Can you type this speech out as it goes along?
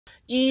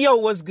Yo,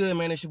 what's good,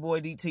 man? It's your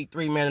boy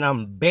DT3, man, and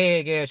I'm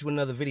big ass with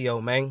another video,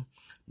 man.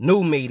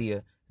 New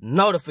media,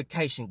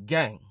 notification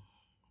gang.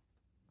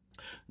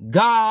 God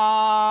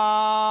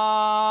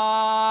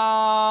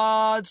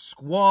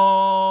Squad.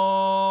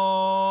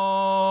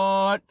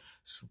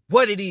 It's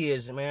what it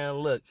is, man.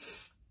 Look,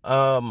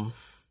 was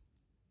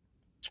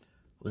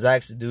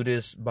asked to do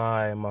this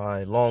by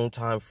my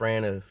longtime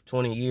friend of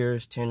 20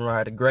 years, Ten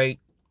Ride the Great,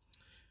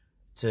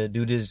 to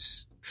do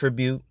this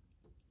tribute.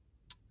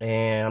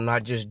 And I'm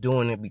not just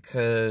doing it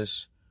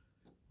because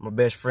my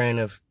best friend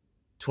of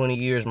 20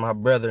 years, my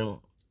brother,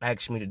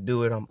 asked me to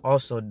do it. I'm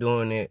also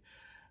doing it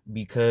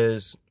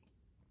because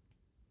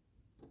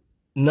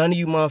none of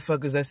you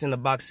motherfuckers that's in the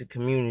boxing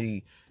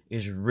community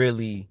is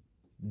really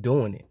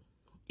doing it.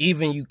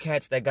 Even you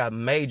cats that got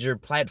major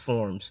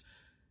platforms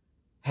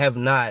have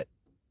not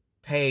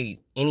paid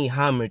any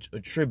homage or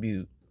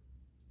tribute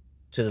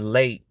to the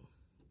late,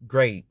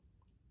 great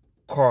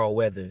Carl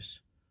Weathers,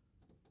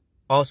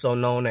 also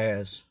known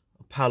as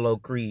Apollo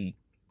Creed,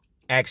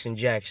 Action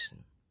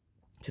Jackson,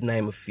 to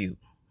name a few,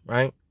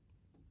 right?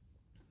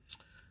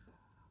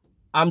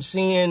 I'm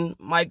seeing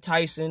Mike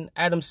Tyson,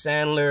 Adam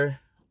Sandler,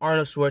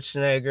 Arnold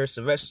Schwarzenegger,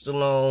 Sylvester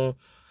Stallone,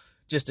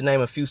 just to name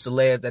a few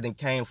celebs that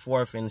came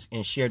forth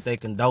and shared their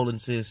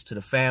condolences to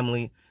the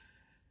family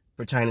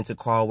pertaining to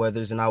Carl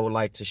Weathers. And I would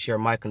like to share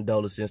my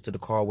condolences to the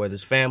Carl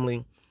Weathers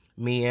family.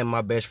 Me and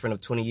my best friend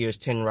of 20 years,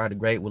 Ten Ride the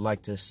Great, would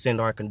like to send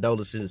our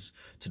condolences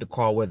to the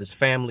Carl Weathers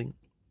family.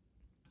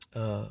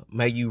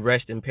 May you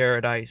rest in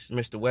paradise,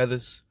 Mr.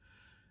 Weathers.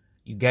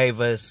 You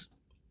gave us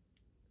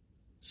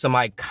some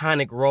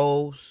iconic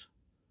roles.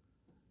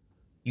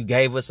 You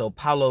gave us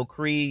Apollo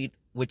Creed,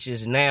 which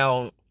is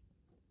now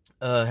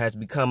has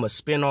become a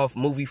spin-off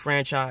movie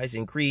franchise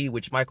in Creed,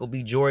 which Michael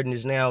B. Jordan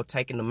is now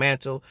taking the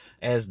mantle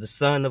as the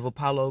son of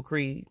Apollo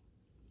Creed.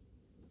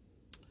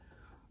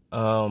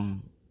 The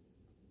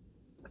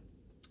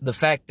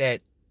fact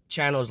that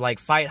channels like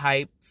Fight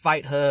Hype,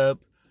 Fight Hub,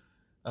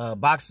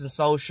 Boxing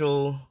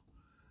Social,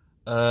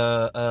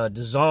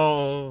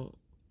 DAZN,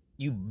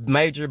 you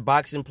major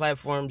boxing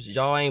platforms,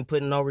 y'all ain't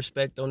putting no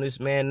respect on this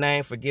man's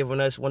name for giving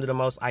us one of the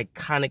most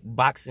iconic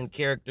boxing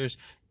characters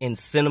in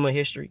cinema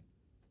history.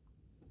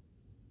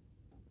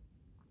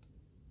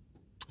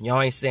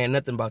 Y'all ain't saying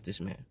nothing about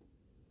this man.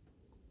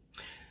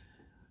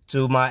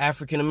 To my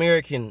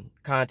African-American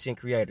content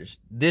creators,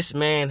 this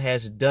man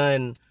has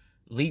done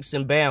leaps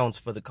and bounds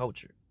for the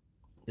culture.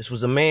 This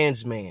was a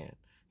man's man.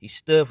 He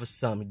stood for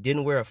something. He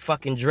didn't wear a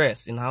fucking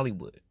dress in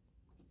Hollywood.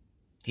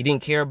 He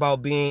didn't care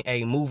about being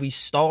a movie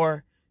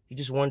star. He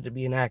just wanted to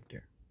be an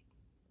actor.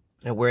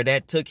 And where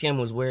that took him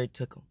was where it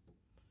took him.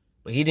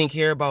 But he didn't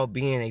care about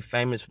being a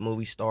famous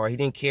movie star. He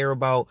didn't care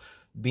about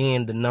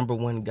being the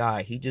 #1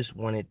 guy. He just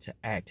wanted to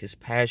act. His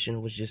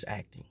passion was just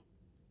acting.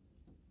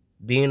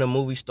 Being a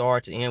movie star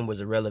to him was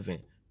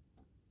irrelevant.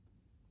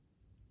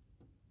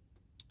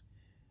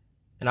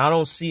 And I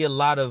don't see a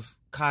lot of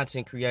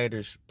content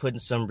creators putting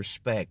some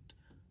respect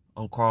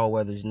on Carl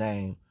Weathers'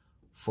 name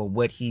for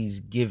what he's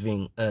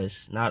giving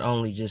us, not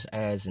only just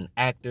as an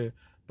actor,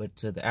 but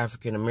to the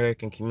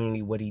African-American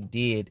community, what he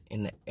did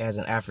as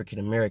an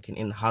African-American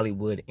in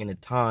Hollywood in a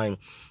time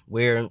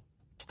where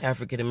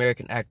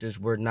African-American actors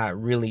were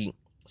not really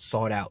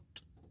sought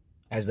out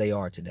as they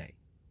are today.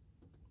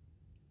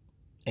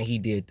 And he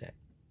did that.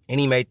 And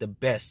he made the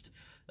best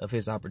of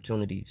his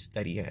opportunities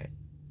that he had.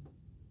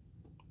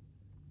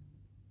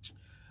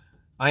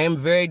 I am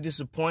very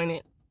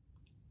disappointed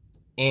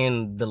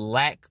in the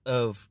lack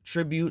of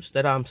tributes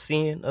that I'm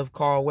seeing of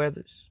Carl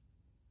Weathers.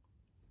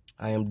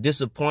 I am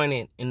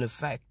disappointed in the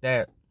fact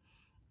that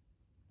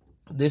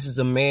this is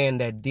a man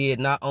that did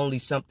not only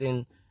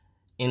something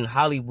in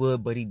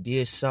Hollywood, but he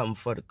did something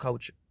for the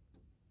culture.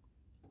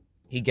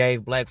 He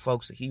gave black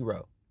folks a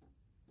hero.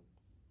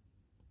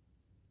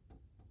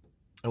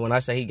 And when I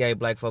say he gave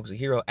black folks a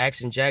hero,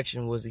 Action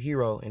Jackson was a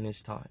hero in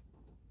his time.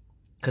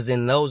 Because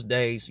in those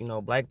days, you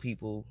know, black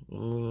people,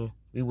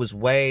 we was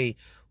way,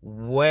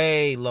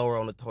 way lower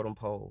on the totem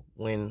pole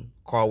when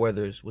Carl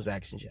Weathers was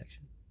Action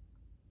Jackson.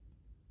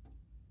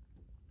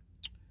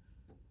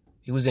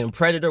 He was in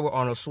Predator with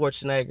Arnold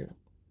Schwarzenegger.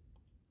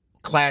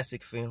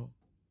 Classic film.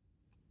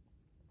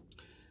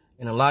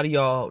 And a lot of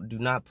y'all do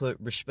not put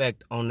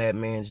respect on that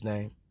man's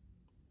name.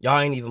 Y'all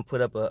ain't even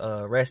put up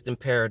a rest in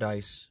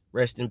paradise,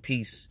 rest in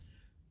peace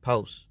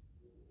post.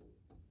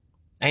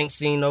 Ain't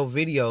seen no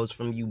videos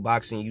from you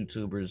boxing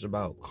YouTubers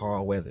about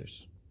Carl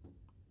Weathers.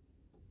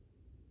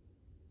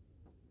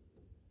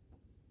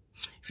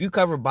 If you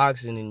cover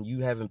boxing and you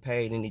haven't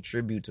paid any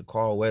tribute to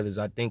Carl Weathers,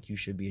 I think you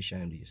should be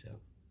ashamed of yourself.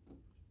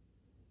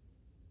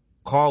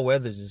 Carl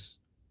Weathers is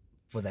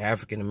for the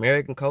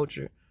African-American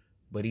culture,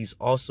 but he's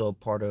also a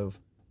part of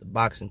the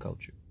boxing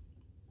culture.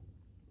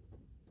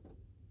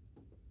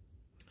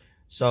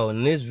 So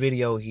in this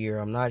video here,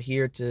 I'm not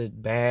here to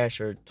bash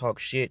or talk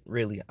shit,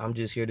 really. I'm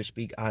just here to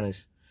speak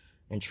honest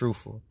and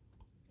truthful.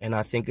 And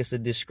I think it's a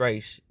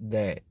disgrace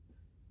that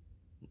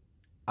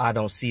I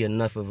don't see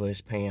enough of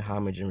us paying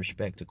homage and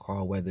respect to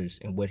Carl Weathers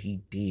and what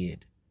he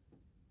did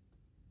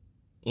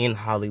in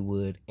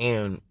Hollywood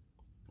and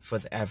for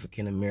the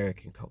African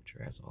American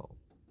culture as a whole.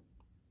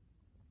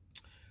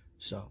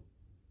 So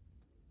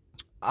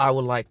I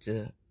would like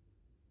to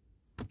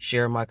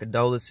share my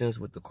condolences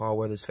with the Carl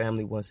Weathers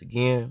family once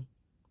again.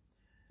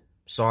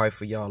 Sorry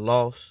for y'all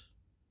loss.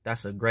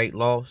 That's a great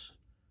loss.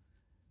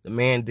 The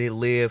man did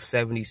live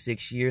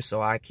 76 years,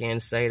 so I can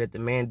say that the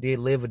man did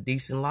live a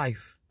decent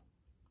life.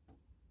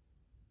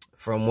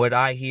 From what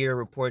I hear,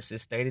 reports that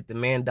stated the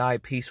man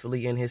died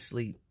peacefully in his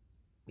sleep.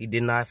 He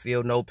did not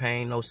feel no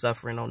pain, no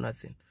suffering, no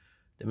nothing.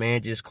 The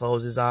man just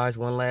closed his eyes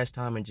one last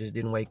time and just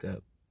didn't wake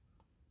up.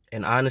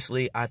 And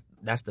honestly,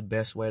 that's the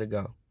best way to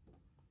go.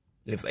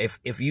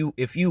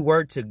 If you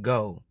were to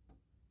go,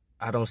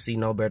 I don't see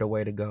no better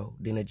way to go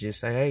than to just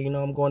say, hey,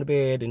 I'm going to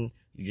bed, and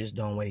you just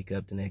don't wake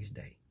up the next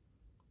day.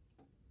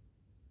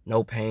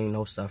 No pain,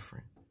 no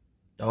suffering.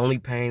 The only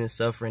pain and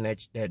suffering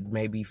that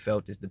may be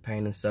felt is the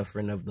pain and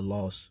suffering of the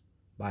loss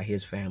by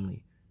his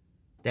family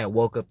that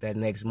woke up that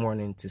next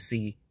morning to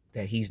see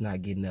that he's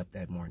not getting up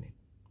that morning.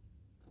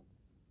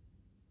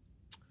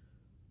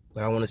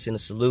 But I want to send a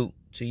salute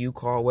to you,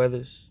 Carl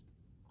Weathers.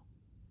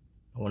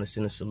 I want to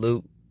send a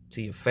salute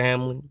to your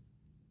family.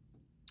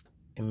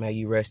 And may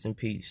you rest in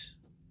peace.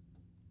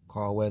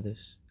 Carl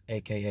Weathers,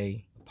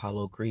 a.k.a.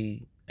 Apollo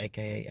Creed,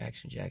 a.k.a.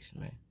 Action Jackson,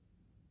 man.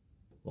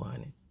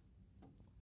 100.